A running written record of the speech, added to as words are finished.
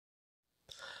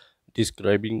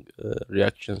describing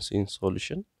reactions in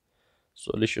solution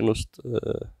ውስጥ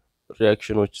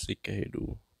ሪአክሽኖች ሲካሄዱ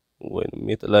ወይንም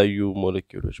የተለያዩ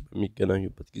ሞለኪውሎች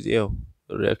በሚገናኙበት ጊዜ ያው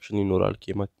ሪአክሽን ይኖራል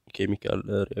ኬሚካል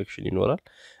ሪአክሽን ይኖራል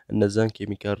እነዛን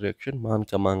ኬሚካል ሪአክሽን ማን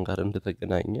ከማን ጋር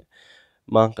እንደተገናኘ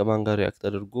ማን ከማን ጋር ሪአክት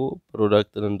አድርጎ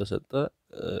ፕሮዳክትን እንደሰጠ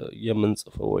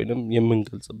የምንጽፈው ወይንም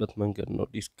የምንገልጽበት መንገድ ነው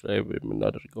ዲስክራይብ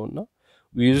የምናደርገውና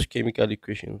we use chemical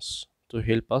equations to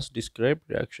help us describe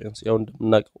reactions ያው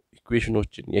እንደምናውቀው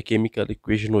ኢኩዌሽኖችን የኬሚካል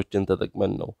ኢኩዌሽኖችን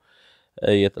ተጠቅመን ነው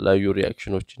የተለያዩ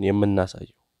ሪአክሽኖችን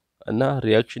የምናሳየው እና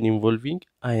reaction involving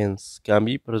ions can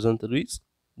be presented with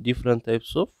different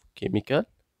types of chemical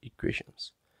equations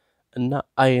እና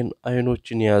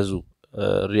አየኖችን የያዙ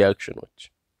ሪአክሽኖች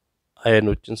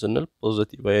አየኖችን ስንል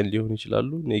ፖዚቲቭ አየን ሊሆኑ ይችላሉ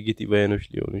ኔጌቲቭ አየኖች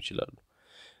ሊሆኑ ይችላሉ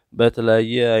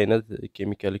በተለያየ አይነት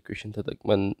ኬሚካል ኢኩዌሽን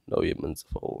ተጠቅመን ነው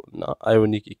የምንጽፈው እና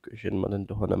አዮኒክ ኢኩዌሽን ማለት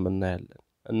እንደሆነ እናያለን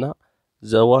እና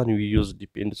the one we use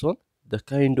depends on the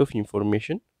kind of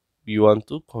information we want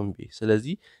to convey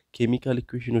ስለዚህ ኬሚካል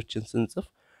ኢኩዌሽኖችን ስንጽፍ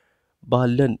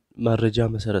ባለን መረጃ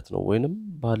መሰረት ነው ወይንም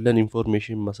ባለን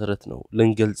ኢንፎርሜሽን መሰረት ነው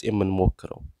ልንገልጽ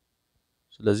የምንሞክረው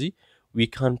ስለዚህ we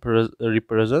can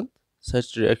represent such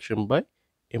reaction by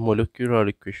a molecular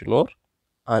equation or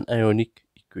an ionic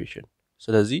equation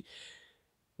ስለዚህ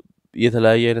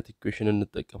የተለያየ አይነት ኢኩዌሽን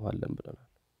እንጠቀማለን ብለናል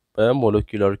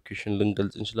በሞለኪውላር ኢኩዌሽን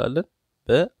ልንገልጽ እንችላለን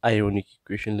በአዮኒክ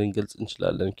ኢኩዌሽን ልንገልጽ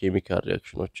እንችላለን ኬሚካል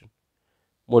ሪአክሽኖችን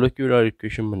molecular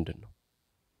equation ምንድነው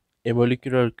a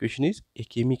molecular equation is a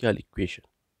chemical equation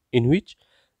in which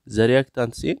the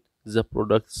reactants and the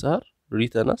products are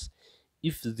written as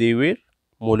if they were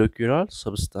molecular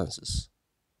substances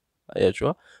አያችዋ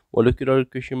molecular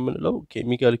equation ምንለው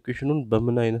ኬሚካል ኢኩዌሽኑን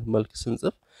በምን አይነት መልክ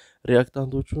ስንጽፍ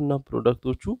ሪአክታንቶቹና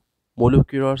ፕሮዳክቶቹ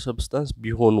molecular substance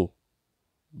ቢሆኑ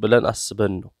ብለን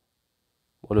አስበን ነው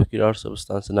molecular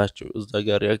substance ናቸው እዛ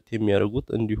ጋር ሪአክት የሚያደርጉት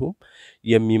እንዲሁም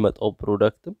የሚመጣው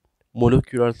ፕሮዳክትም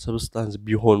molecular substance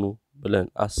ቢሆኑ ብለን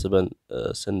አስበን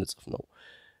ስንጽፍ ነው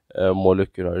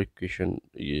molecular equation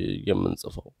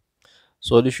የምንጽፈው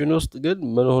ሶሉሽን ውስጥ ግን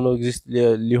ምን ሆኖ ኤግዚስት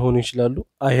ሊሆኑ ይችላሉ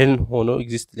አየን ሆኖ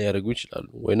ኤግዚስት ሊያደርጉ ይችላሉ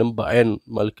ወይንም በአየን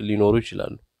መልክ ሊኖሩ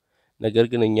ይችላሉ ነገር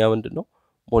ግን እኛ ምንድነው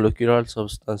molecular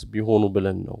substance ቢሆኑ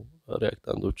ብለን ነው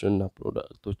ሪአክታንቶችንና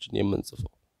ፕሮዳክቶችን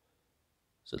የምንጽፈው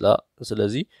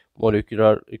ስለዚህ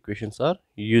molecular equations are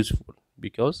useful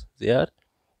because they are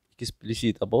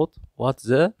explicit about what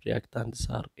the reactants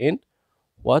are and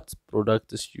what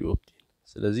products you obtain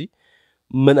ስለዚህ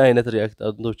ምን አይነት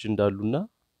ሪአክታንቶች እንዳሉና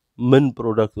ምን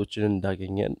ፕሮዳክቶችን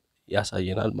እንዳገኘን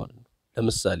ያሳየናል ማለት ነው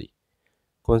ለምሳሌ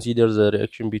consider the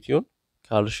reaction between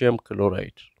calcium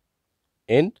chloride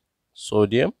and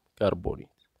sodium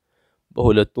carbonate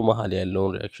በሁለቱ መሃል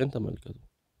ያለውን ሪአክሽን ተመልከቱ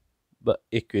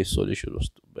በኤኩዌስ ሶሉሽን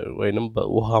ውስጥ ወይንም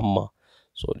በውሃማ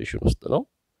ሶሉሽን ውስጥ ነው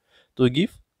to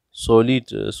give solid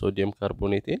sodium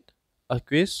carbonate and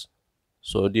aqueous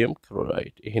sodium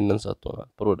chloride ይሄንን ሰጥቶናል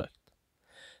ፕሮዳክት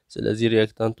ስለዚህ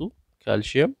ሪአክታንቱ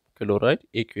ካልሲየም ክሎራይድ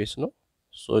ኤኩዌስ ነው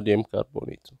ሶዲየም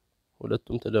ካርቦኔት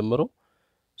ሁለቱም ተደምረው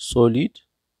ሶሊድ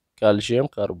ካልሲየም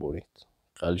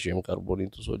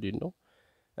ካርቦኔት ሶሊድ ነው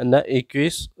እና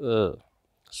ኤኩዌስ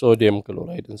ሶዲየም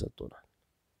ክሎራይድን ሰጥቶናል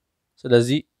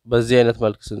ስለዚህ በዚህ አይነት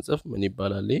መልክ ስንጽፍ ምን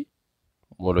ይባላል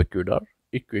molecular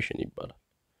equation ይባላል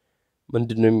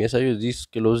ምንድነው የሚያሳየው this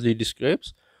closely describes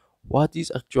what is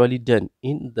actually done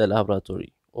in the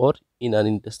laboratory or in an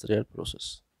industrial process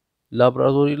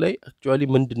ላብራቶሪ ላይ actually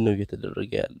ምንድነው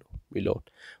እየተደረገ ያለው ሚለውን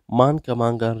ማን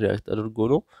ከማን ጋር ሪአክት አድርጎ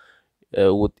ነው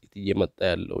ውጤት እየመጣ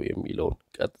ያለው የሚለውን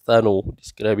ቀጥታ ነው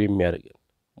ዲስክራይብ የሚያደርገን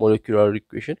molecular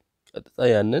equation ቀጥታ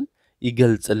ያንን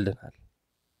ይገልጽልናል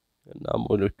እና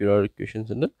molecular equation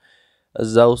ስንል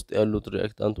እዛ ውስጥ ያሉት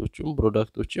ሪአክታንቶችም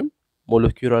ፕሮዳክቶችም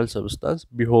molecular substance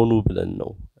ቢሆኑ ብለን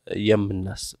ነው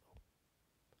የምናስበው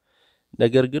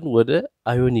ነገር ግን ወደ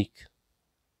ionic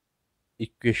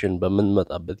equation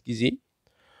በመንመጣበት ጊዜ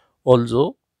although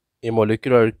a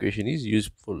molecular equation is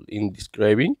useful in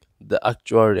describing the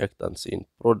actual reactants in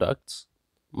products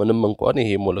ምንም እንኳን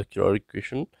ይሄ molecular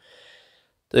equation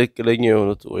ትክክለኛ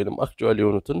የሆኑት ወይንም actual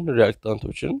የሆኑትን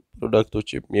ሪአክታንቶችን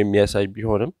ፕሮዳክቶችን የሚያሳይ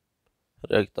ቢሆንም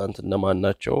ሪአክታንት እነማን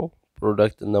ናቸው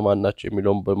ፕሮዳክት እነማን ናቸው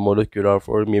የሚለውን በሞለኪውላር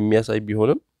ፎርም የሚያሳይ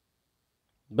ቢሆንም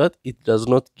but it does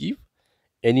not give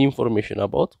any information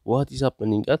about what is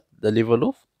happening at the level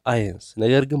of ions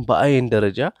ነገር ግን በአየን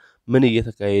ደረጃ ምን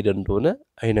እየተካሄደ እንደሆነ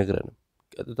አይነግረንም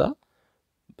ቀጥታ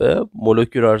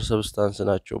በሞለኪውላር ሰብስታንስ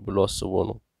ናቸው ብሎ አስቦ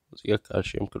ነው እዚህ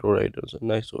ካልሲየም ክሎራይድ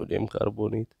እና ሶዲየም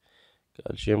ካርቦኔት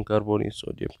ካልሲየም ካርቦኔት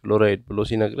ሶዲየም ክሎራይድ ብሎ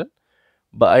ሲነግረን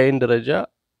በአየን ደረጃ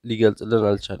ሊገልጽልን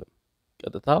አልቻለም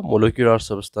ቀጥታ molecular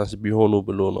substance ቢሆኑ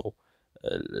ብሎ ነው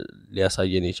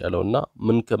ሊያሳየን የቻለውና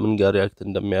ምን ከምን ጋር ሪያክት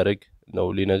እንደሚያደርግ ነው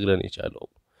ሊነግረን የቻለው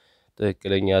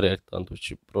ትክክለኛ ሪያክታንቶች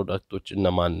ፕሮዳክቶች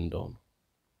እነማን እንደሆኑ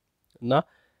እና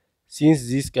since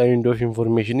this kind of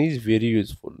information is very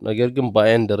useful ነገር ግን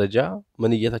በአይን ደረጃ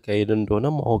ምን እየተካሄደ እንደሆነ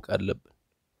ማወቅ አለብን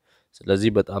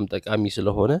ስለዚህ በጣም ጠቃሚ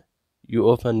ስለሆነ you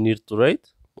often need to write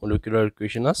molecular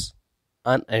equation as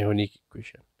an ionic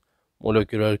equation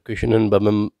molecular equationን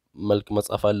በምን መልክ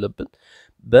መጻፍ አለብን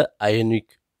በአዮኒክ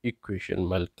ኢኩዌሽን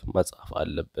መልክ መጻፍ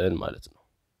አለብን ማለት ነው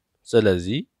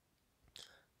ስለዚህ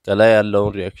ከላይ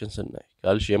ያለውን ሪአክሽን ስናይ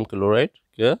ካልሲየም ክሎራይድ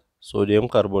ከሶዲየም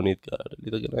ካርቦኔት ጋር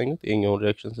የተገናኙት የኛውን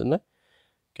ሪአክሽን ስናይ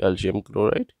ካልሲየም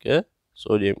ክሎራይድ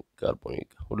ከሶዲየም ካርቦኔት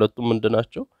ጋር ሁለቱም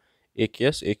ምንድናቸው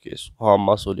AKS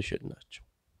ውሃማ ሶሉሽን ናቸው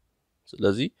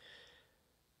ስለዚህ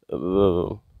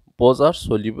both are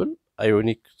soluble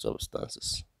ionic substances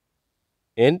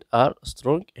and are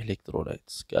strong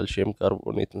electrolytes calcium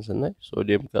carbonate ስናይ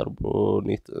sodium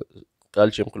carbonate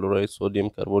calcium chloride sodium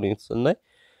carbonate ስናይ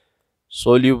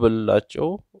soluble ናቸው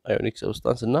ionic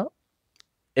substance እና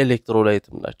electrolyte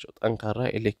ናቸው ጠንካራ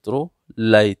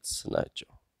electrolytes ናቸው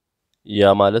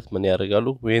ያ ማለት ምን ያደርጋሉ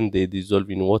when they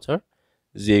dissolve in water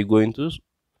they go into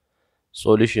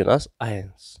solution as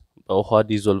ions በውሃ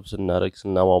ዲዞልቭ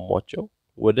ስናሟሟቸው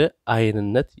ወደ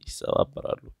አይንነት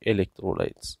ይሰባበራሉ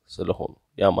ኤሌክትሮላይትስ ስለሆኑ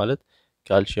ያ ማለት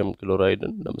ካልሲየም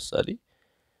ክሎራይድን ለምሳሌ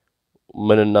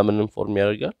ምንና ምንን ፎርም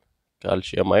ያደርጋል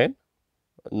ካልሲየም አይን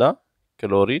እና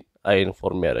ክሎሪን አይን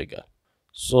ፎርም ያደርጋል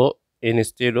so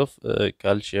instead of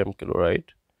calcium chloride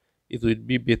it would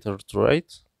be better to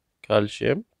write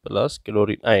calcium plus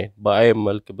chlorine ion በአይን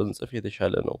መልክ ብንጽፍ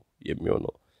የተሻለ ነው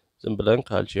የሚሆነው ዝም ብለን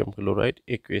ካልሲየም ክሎራይድ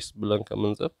AQS ብለን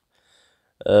ከምንጽፍ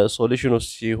ሶሉሽኑ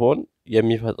ሲሆን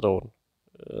የሚፈጥረውን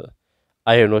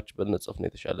አዮኖች በነጽፍ ነው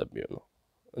የተሻለ የሚሆነው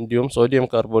እንዲሁም ሶዲየም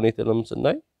ካርቦኔትንም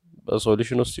ስናይ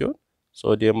በሶሉሽኑ ሲሆን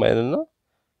ሶዲየም አይንና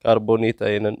ካርቦኔት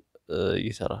አይንን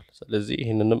ይሰራል ስለዚህ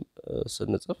ይሄንንም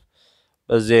ስንጽፍ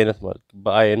በዚህ አይነት መልክ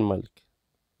በአይን መልክ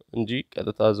እንጂ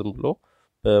ቀጥታ ዝም ብሎ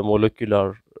በሞለኪውላር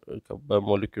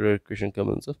ኢኩዌሽን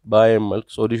ከምንጽፍ በአይን መልክ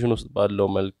ሶሉሽን ውስጥ ባለው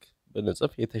መልክ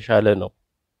በነጽፍ የተሻለ ነው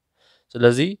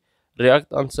ስለዚህ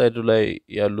ሪአክታንት ሳይዱ ላይ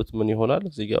ያሉት ምን ይሆናል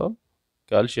እዚህ ጋር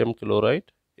ካልሲየም ክሎራይድ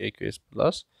AQS+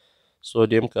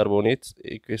 ሶዲየም ካርቦኔት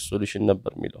AQS ሶሉሽን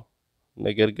ነበር የሚለው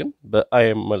ነገር ግን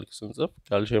በአይን መልክ ስንጽፍ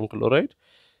ካልሲየም ክሎራይድ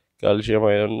ካልሲየም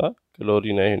አይንና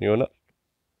ክሎሪን አይን ይሆናል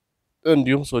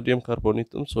እንዲሁም ሶዲየም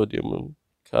ካርቦኔትም ሶዲየም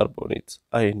ካርቦኔት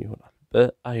አይን ይሆናል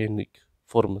በአዮኒክ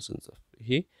ፎርም ስንጽፍ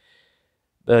ይሄ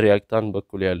በሪአክታንት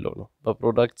በኩል ያለው ነው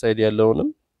በፕሮዳክት ሳይድ ያለውንም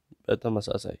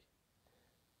በተመሳሳይ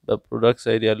በፕሮዳክት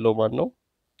ሳይድ ያለው ማን ነው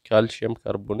ካልሲየም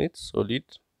ካርቦኔት ሶሊድ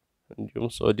እንዲሁም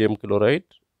ሶዲየም ክሎራይድ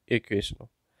AQS ነው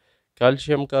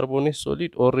ካልሲየም ካርቦኔት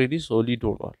ሶሊድ ኦሬዲ ሶሊድ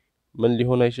ሆኗል ምን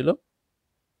ሊሆን አይችልም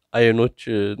አዮኖች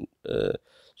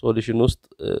ሶሉሽን ውስጥ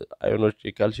አዮኖች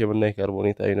የካልሲየም እና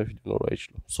የካርቦኔት አዮኖች ሊኖሩ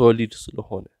አይችሉም ሶሊድ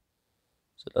ስለሆነ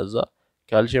ስለዚህ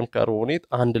ካልሲየም ካርቦኔት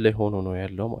አንድ ላይ ሆኖ ነው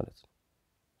ያለው ማለት ነው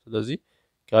ስለዚህ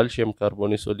calcium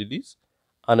carbonate solid is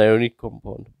an ionic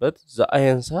compound but the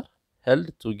ions are held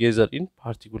together in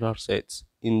particular sites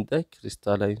in the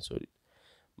crystalline solid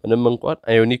ምንም እንኳን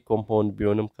ionic compound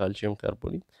ቢሆንም calcium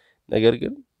carbonate ነገር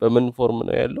ግን በምን ፎርም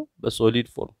ነው ያለው በሶሊድ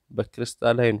ፎርም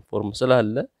በክሪስታላይን ፎርም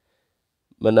ስላለ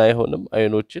ምን አይሆንም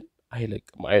አዮኖችን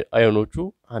አይለቅም አዮኖቹ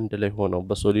አንድ ላይ ሆነው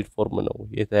በሶሊድ ፎርም ነው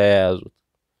የተያያዙት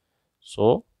ሶ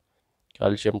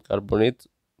calcium carbonate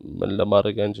ምን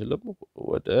ለማድረግ አንችልም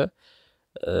ወደ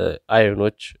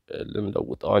አዮኖች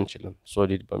ልንለውጠው አንችልም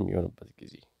ሶሊድ በሚሆንበት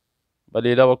ጊዜ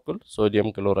በሌላ በኩል ሶዲየም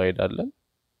ክሎራይድ አለን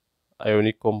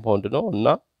አዮኒክ ኮምፓውንድ ነው እና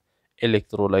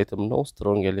ኤሌክትሮላይትም ነው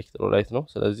ስትሮንግ ኤሌክትሮላይት ነው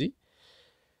ስለዚህ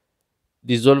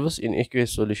dissolves in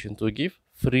aqueous solution to give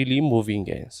freely moving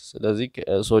ions ስለዚህ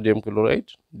ሶዲየም ክሎራይድ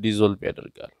ዲዞልቭ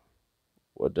ያደርጋል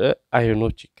ወደ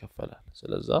አዮኖች ይከፈላል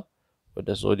ስለዚህ ወደ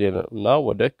ሶዲየም እና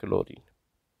ወደ ክሎሪን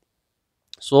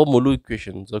ሶ ሙሉ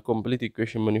ኢኩዌሽን ዘ ኮምፕሊት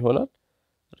ኢኩዌሽን ምን ይሆናል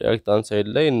ሪአክታንት ሳይድ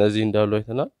ላይ እነዚህ እንዳሉ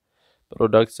አይተናል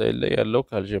ፕሮዳክት ሳይድ ላይ ያለው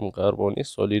ካልሲየም ካርቦኔት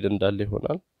ሶሊድ እንዳለ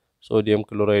ይሆናል ሶዲየም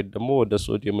ክሎራይድ ደግሞ ወደ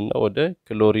ሶዲየም እና ወደ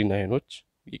ክሎሪን አዮኖች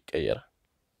ይቀየራል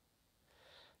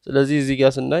ስለዚህ እዚህ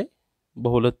ጋር ስናይ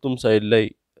በሁለቱም ሳይድ ላይ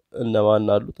እነማን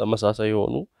አሉ ተመሳሳይ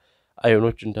ሆኑ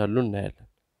አዮኖች እንዳሉ እናያለን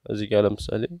እዚህ ጋር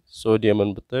ለምሳሌ ሶዲየምን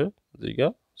ብታዩ እዚህ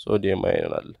ጋር ሶዲየም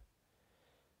አዮን አለ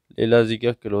ሌላ እዚህ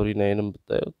ጋር ክሎሪን አዮንን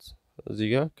ብታዩት እዚህ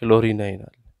ጋር ክሎሪን አዮን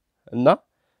አለ እና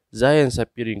the ions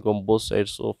appearing on both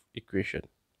sides of equation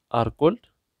are called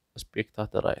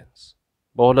spectator ions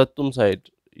በሁለቱም ሳይድ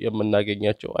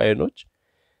የምናገኛቸው አዮኖች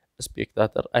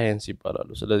ስፔክታተር አዮንስ ይባላሉ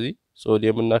ስለዚህ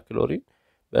ሶዲየም እና ክሎሪን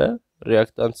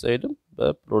በሪአክታንት ሳይድም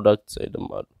በፕሮዳክት ሳይድም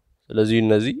አሉ ስለዚህ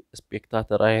እነዚህ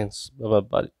ስፔክታተር አዮንስ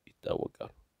በመባል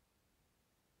ይታወቃሉ።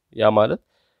 ያ ማለት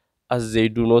as they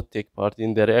do not take part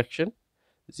in the reaction,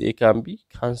 they can be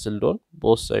cancelled on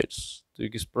both sides to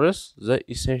express the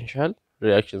essential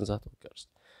reactions that occurs.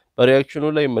 በሪያክሽኑ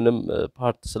ላይ ምንም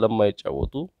ፓርት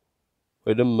ስለማይጫወቱ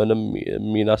ወይንም ምንም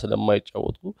ሚና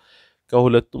ስለማይጫወቱ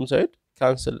ከሁለቱም ሳይድ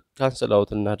ካንስል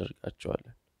አውት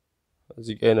እናደርጋቸዋለን።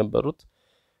 እዚህ ጋር የነበሩት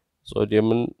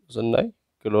ሶዲየምን ስናይ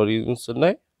ክሎሪንን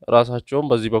ስናይ ራሳቸውን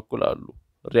በዚህ በኩል አሉ፣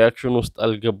 ሪያክሽን ውስጥ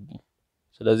አልገቡም።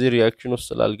 ስለዚህ ሪያክሽን ውስጥ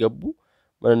ስላልገቡ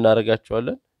ምን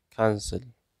እናደርጋቸዋለን?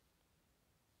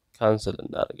 ካንስል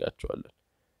እናደርጋቸዋለን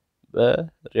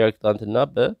በሪያክታንት እና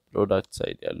በፕሮዳክት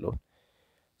ሳይድ ያለው።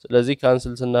 ስለዚህ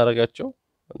ካንስል ስናደርጋቸው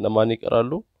እነማን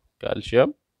ይቀራሉ?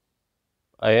 ካልሲየም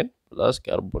አየን ፕላስ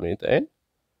ካርቦኔት አየን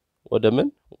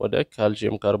ወደ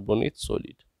ካልሲየም ካርቦኔት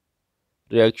ሶሊድ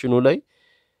ሪያክሽኑ ላይ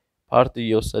ፓርት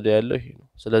እየወሰደ ያለው ይሄ ነው።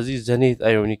 ስለዚህ ዘኔት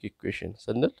አዮኒክ ኢኩዌሽን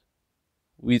ስንል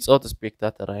ዊዛውት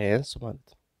ስፔክታተር አየንስ ማለት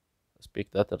ነው።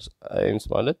 ስፔክታተር አየንስ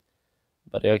ማለት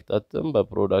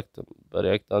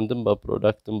በሪያክታንትም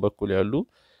በፕሮዳክትም በኩል ያሉ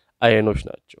አየኖች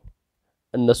ናቸው።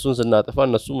 እነሱን ስናጠፋ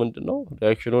እነሱ ምንድነው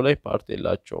ሪያክሽኑ ላይ ፓርት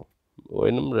የላቸውም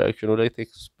ወይንም ሪያክሽኑ ላይ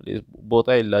ቴክስ ፕሌስ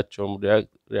ቦታ የላቸውም፣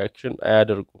 ሪያክሽን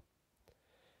አያደርጉም።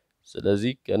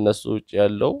 ስለዚህ ከነሱ ውጭ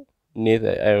ያለው ኔት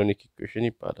አዮኒክ ኢኩዌሽን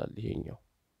ይባላል ይሄኛው።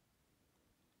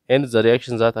 and the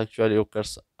reaction that actually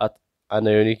occurs at an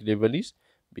ionic level is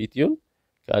between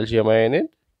calcium ion and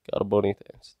carbonate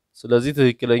ions. ስለዚህ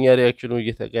ትክክለኛ ሪያክሽኑ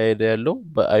እየተካሄደ ያለው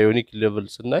በአዮኒክ ሌቭል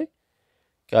ስናይ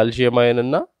ካልሲየም አየን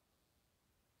እና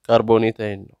ካርቦኔት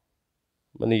አየን ነው።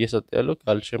 ምን እየሰጠ ያለው?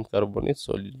 ካልሲየም ካርቦኔት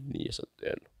ሶሊድ እየሰጠ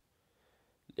ያለው።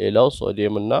 ሌላው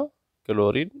ሶዲየም እና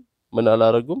ክሎሪን ምን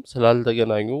አላረጉም?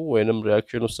 ስላልተገናኙ ወይንም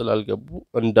ሪያክሽኑ ስላልገቡ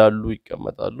እንዳሉ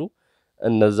ይቀመጣሉ።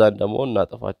 እነዛን ደግሞ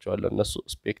እናጠፋቸዋለን። እነሱ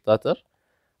ስፔክታተር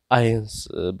አየንስ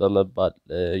በመባል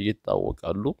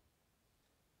ይታወቃሉ።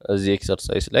 እዚህ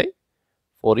ኤክሰርሳይዝ ላይ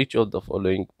for each of the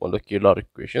following molecular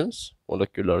equations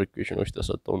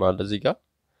ተሰጥተውናል። እዚህ ጋር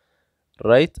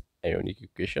write ionic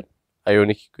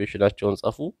equationaቸውን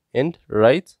ጻፉ and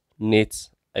write net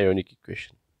ionic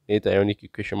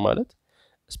equation ማለት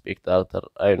ስፔክታተር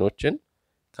አየኖችን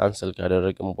ካንሰል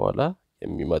ካደረግን በኋላ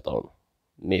የሚመጣው ነው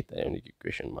net ionic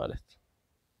equation ማለት።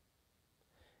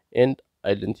 and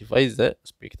identify the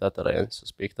spectator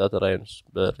ions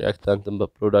በሪያክታንትም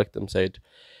በፕሮዳክትም ሳይድ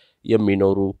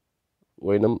የሚኖሩ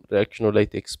ወይንም ሪያክሽኑ ላይ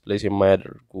ቴክስ ፕሌስ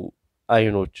የማያደርጉ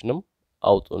አየኖችንም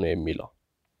አውጡ ነው የሚለው።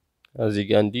 እዚህ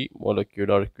ጋር እንዲ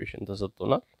ሞለኪውላር ኢኩዌሽን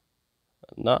ተሰጥቶናል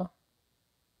እና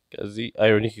ከዚህ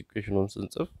አዮኒክ ኢኩዌሽኑን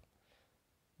ስንጽፍ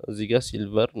እዚህ ጋር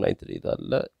ሲልቨር ናይትሬት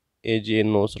አለ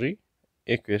AgNO3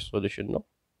 ኤኩዌስ ሶሉሽን ነው።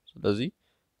 ስለዚህ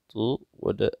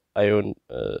ወደ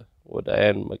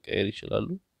አየን መቀየር ይችላሉ።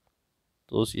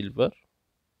 ሲልቨር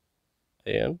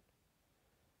አየን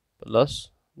ፕላስ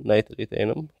ናይትሬት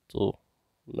አየንም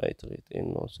ናይትሬት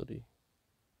NO3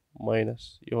 ማይነስ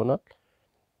ይሆናል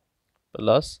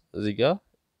ፕላስ እዚህ ጋር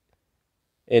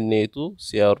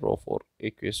Na2CrO4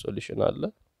 ኤኩዌስ ሶሉሽን አለ።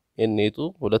 Na2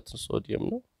 ሁለት ሶዲየም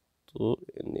ነው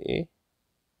 2Na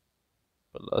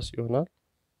ፕላስ ይሆናል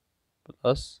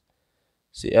ፕላስ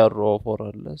CrO4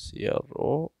 አለ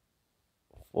CrO4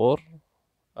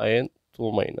 አየን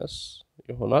 2 ማይነስ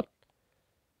ይሆናል።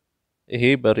 ይሄ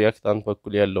በሪያክታንት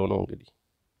በኩል ያለው ነው እንግዲህ።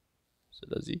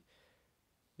 ስለዚህ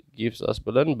gives us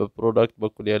ብለን በፕሮዳክት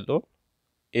በኩል ያለው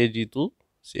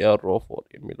Ag2CrO4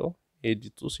 የሚለው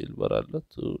Ag2 ሲልቨር አለ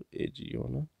 2Ag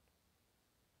ይሆናል።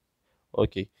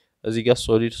 ኦኬ እዚህ ጋር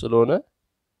ሶሊድ ስለሆነ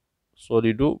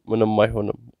ሶሊዱ ምንም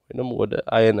አይሆንም ወይንም ወደ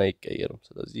አየን አይቀየርም።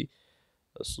 ስለዚህ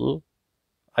እሱ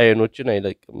አየኖችን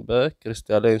አይለቅም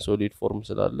በክሪስታላይን ሶሊድ ፎርም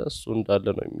ስላለ እሱ እንዳለ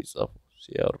ነው የሚጻፈው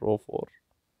CrO4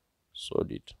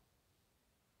 ሶሊድ።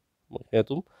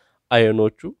 ምክንያቱም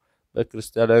አየኖቹ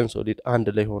በክሪስታላይን ሶሊድ አንድ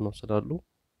ላይ ሆነው ስላሉ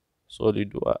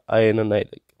ሶሊዱ አየንን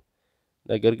አይለቅም።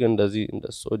 ነገር ግን እንደዚህ እንደ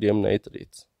ሶዲየም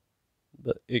ናይትሬት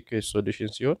በኤኩዌስ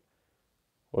ሶሉሽን ሲሆን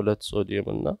ሁለት ሶዲየም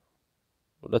እና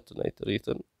ሁለት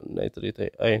ናይትሬት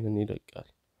አየንን ይለቃል።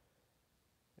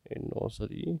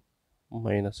 NO3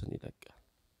 ማይነስን ይለቃል።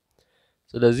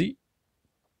 ስለዚህ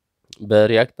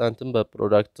በሪያክታንትም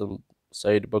በፕሮዳክትም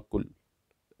ሳይድ በኩል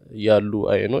ያሉ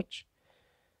አየኖች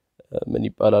ምን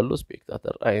ይባላሉ?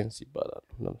 ስፔክታተር አየንስ ይባላሉ።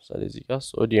 ለምሳሌ እዚህ ጋር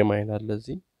ሶዲየም አየን አለ፣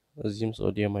 እዚህም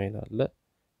ሶዲየም አየን አለ፣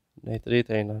 ናይትሬት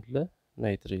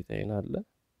አየን አለ።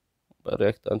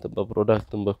 በሪያክታንትም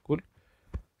በፕሮዳክትም በኩል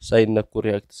ሳይነኩ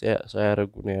ሪያክት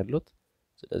ሳያደርጉ ነው ያሉት።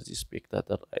 ስለዚህ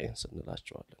ስፔክታተር አየንስ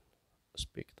እንላቸዋለን።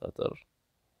 ስፔክታተር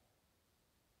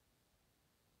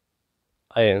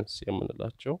አየንስ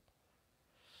የምንላቸው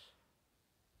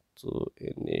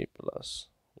 2Na+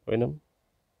 ወይንም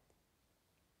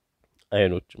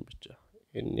አየኖችን ብቻ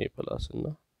Na plus እና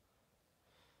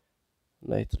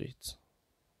ናይትሬት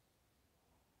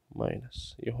ማይነስ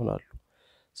ይሆናሉ።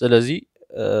 ስለዚህ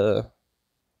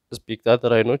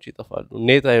ስፔክታተር አይኖች ይጠፋሉ።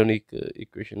 ኔት አዮኒክ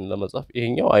ኢኩዌሽን ለመጻፍ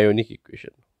ይሄኛው አዮኒክ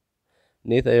ኢኩዌሽን ነው።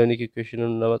 ኔት አዮኒክ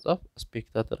ኢኩዌሽንን ለመጻፍ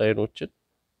ስፔክታተር አይኖችን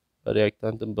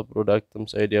በሪአክታንትም በፕሮዳክትም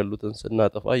ሳይድ ያሉትን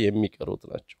ስናጠፋ የሚቀሩት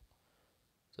ናቸው።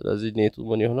 ስለዚህ ኔቱ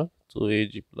ምን ይሆናል?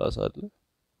 2Ag ፕላስ አለ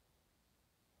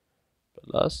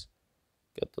ፕላስ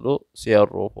ቀጥሎ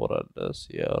CrO4 አለ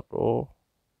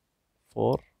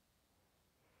CrO4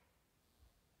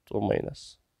 2 minus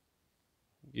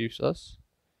gives us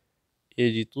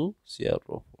Ag2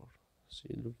 CrO4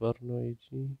 silver no Ag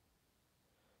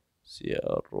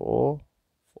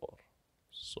CrO4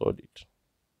 solid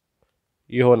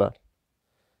ይሆናል።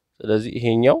 ስለዚህ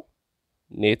ይሄኛው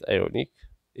ኔት አዮኒክ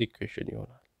ኢኩዌሽን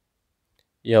ይሆናል።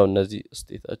 ያው እነዚህ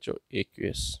ስቴታቸው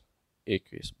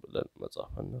AQS ብለን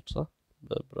መጻፍ እንርሳ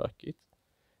በብራኬት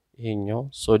ይሄኛው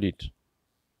ሶሊድ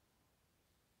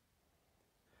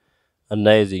እና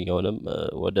የዚህኛውንም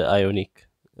ወደ አዮኒክ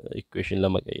ኢኩዌሽን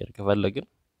ለመቀየር ከፈለግን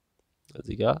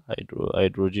እዚህ ጋር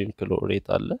ሃይድሮጂን ክሎሬት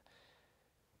አለ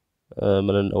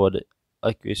ምን ወደ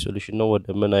አኩዌስ ሶሉሽን ነው ወደ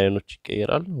ምን አዮኖች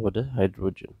ይቀየራል? ወደ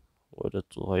ሃይድሮጂን ወደ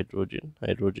 2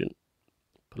 ሃይድሮጂን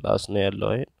ፕላስ ነው ያለው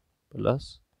አይን ፕላስ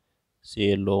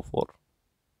ClO4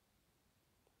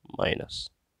 ማይነስ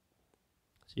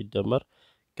ሲደመር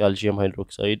ካልሲየም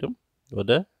ሃይድሮክሳይድም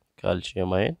ወደ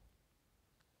ካልሲየም አይን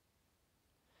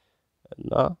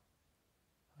እና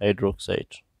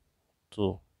ሃይድሮክሳይድ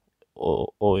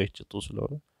 2OH2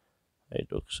 ስለሆነ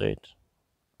ሃይድሮክሳይድ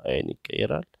አይን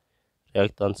ይቀየራል።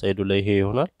 ሪአክታንት ሳይዱ ላይ ይሄ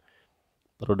ይሆናል።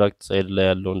 ፕሮዳክት ሳይድ ላይ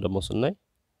ያለውን ደግሞ ስናይ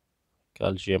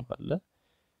ካልሲየም አለ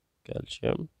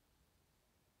ካልሲየም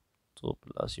 2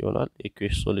 ፕላስ ይሆናል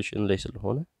ኢኩዌሽን ሶሉሽን ላይ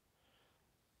ስለሆነ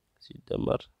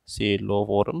ሲደመር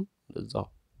ClO4ም ለዛው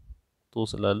 2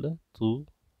 ስላለ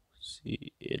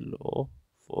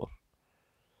 2ClO4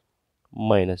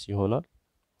 ማይነስ ይሆናል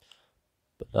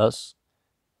ፕላስ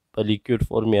በሊኩዊድ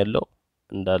ፎርም ያለው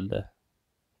እንዳለ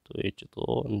 2H2O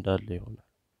እንዳለ ይሆናል።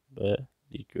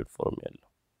 በሊኩዊድ ፎርም ያለው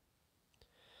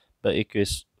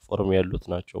በኢኩዌስ ፎርም ያሉት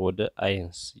ናቸው ወደ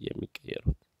አየንስ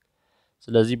የሚቀየሩት።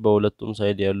 ስለዚህ በሁለቱም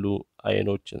ሳይድ ያሉ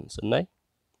አየኖችን ስናይ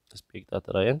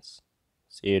ስፔክታተር አየንስ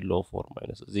ClO4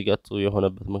 ማይነስ እዚህ ጋር 2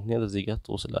 የሆነበት ምክንያት እዚህ ጋር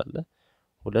 2 ስላለ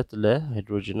ሁለት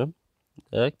ለሃይድሮጂንም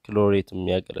ለክሎሬትም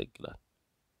ያገለግላል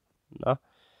እና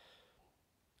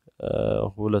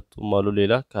ሁለቱም አሉ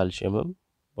ሌላ ካልሲየምም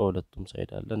በሁለቱም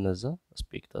ሳይድ አለ እነዛ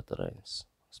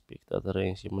ስፔክታተር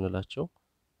አየንስ የምንላቸው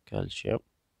ካልሲየም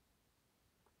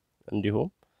እንዲሁም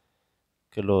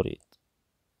ክሎሬት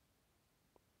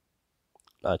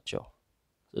ናቸው።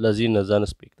 ስለዚህ እነዛን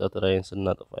ስፔክታተር አየንስ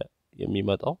እናጠፋ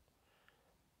የሚመጣው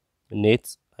ኔት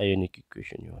አዮኒክ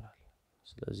ኢኩዌሽን ይሆናል።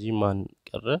 ስለዚህ ማን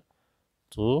ቀረ?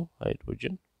 2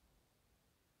 ሃይድሮጂን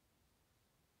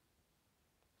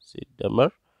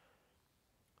ሲደመር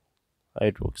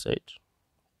ሃይድሮክሳይድ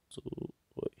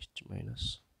 2OH minus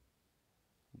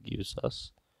gives us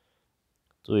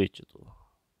 2H2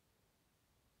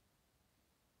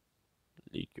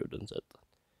 ሊኩዊድን ሰጠን።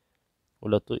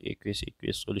 ሁለቱ ኢኩዌስ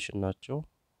ሶሉሽን ናቸው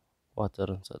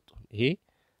ዋተርን ሰጡን። ይሄ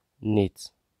ኔት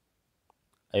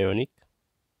አዮኒክ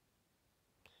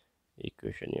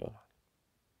ኢኩዌሽን ይሆናል።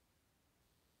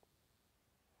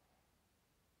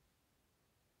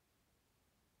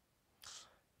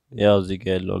 ያው እዚህ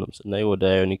ጋር ያለውንም ስናይ ወደ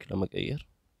አዮኒክ ለመቀየር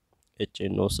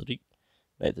HNO3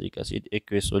 ናይትሪክ አሲድ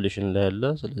ኢኩዌስ ሶሉሽን ላይ ያለ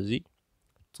ስለዚህ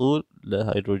 2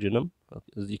 ለሃይድሮጂንም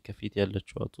እዚህ ከፊት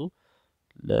ያለችው 2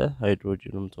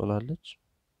 ለሃይድሮጂንም ትሆናለች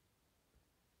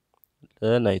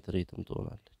ለናይትሬትም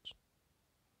ትሆናለች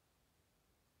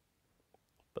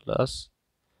ፕላስ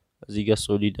እዚህ ጋር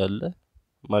ሶሊድ አለ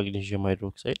ማግኒዥየም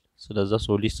ሃይድሮክሳይድ ስለዛ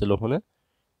ሶሊድ ስለሆነ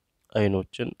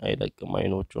አይኖችን አይለቅም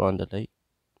አይኖቹ አንድ ላይ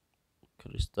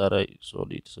ክሪስታላይ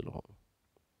ሶሊድ ስለሆነ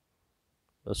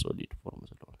በሶሊድ ፎርም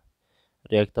ስለሆነ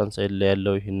ሪአክታንት ሳይድ ላይ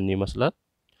ያለው ይሄንን ይመስላል።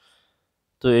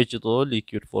 2H2O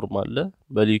ሊኩዊድ ፎርም አለ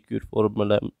በሊኩዊድ ፎርም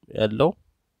ላይ ያለው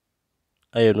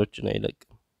አዮኖችን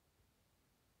አይለቅም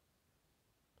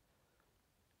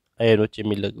አዮኖች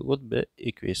የሚለቀቁት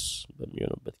በኢኩዌስ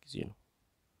በሚሆንበት ጊዜ ነው።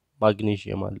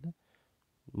 ማግኒዥየም አለ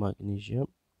ማግኒዥየም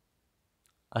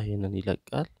አየንን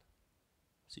ይለቃል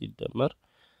ሲደመር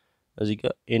እዚህ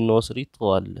ጋር NO3 2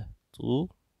 አለ 2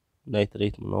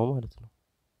 ናይትሬት ነው ማለት ነው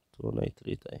 2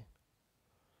 ናይትሬት አየን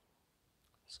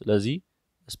ስለዚህ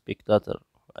ስፔክታተር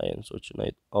አየንሶችን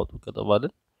አውጡ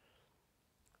ከተባለን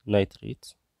ናይትሬት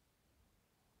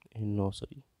NO3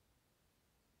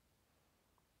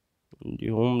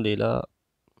 እንዲሁም ሌላ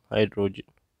ሃይድሮጂን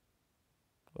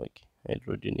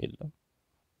ሃይድሮጂን የለም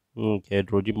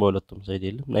ከሃይድሮጂን በሁለቱም ሳይድ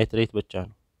የለም። ናይትሬት ብቻ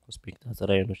ነው። ስፔክታተር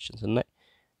አዮኖችን ስናይ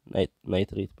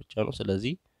ናይትሬት ብቻ ነው።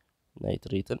 ስለዚህ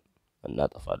ናይትሬትን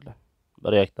እናጠፋለን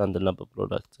በሪያክታንት እና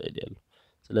በፕሮዳክት ሳይድ ያለው።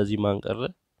 ስለዚህ ማን ቀረ?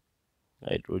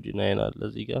 ሃይድሮጂን አየን አለ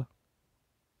እዚህ ጋር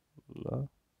እና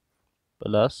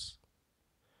ፕላስ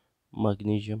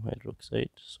ማግኔዥየም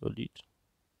ሃይድሮክሳይድ ሶሊድ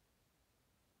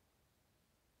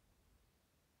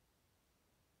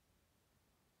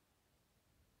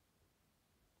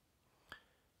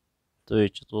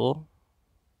ተወጭቶ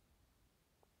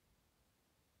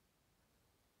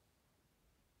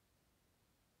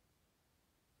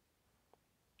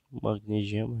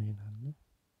ማግኔዥየም አየን አለ።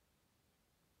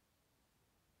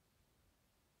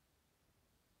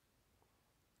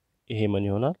 ይሄ ምን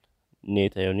ይሆናል?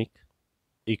 ኔት አዮኒክ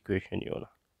ኢኩዌሽን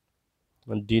ይሆናል።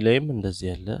 ዲ ላይም እንደዚህ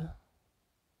ያለ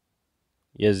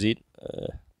የዚህ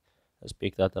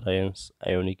ስፔክታተር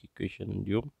አዮኒክ ኢኩዌሽን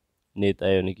እንዲሁም ኔት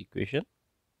አዮኒክ ኢኩዌሽን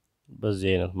በዚህ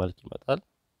አይነት መልክ ይመጣል።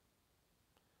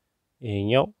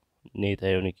 ይሄኛው ኔት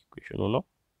አዮኒክ ኢኩዌሽኑ ነው።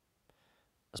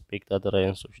 ስፔክታተር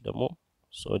አዮንሶች ደግሞ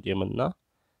ሶዲየም እና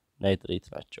ናይትሬት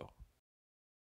ናቸው።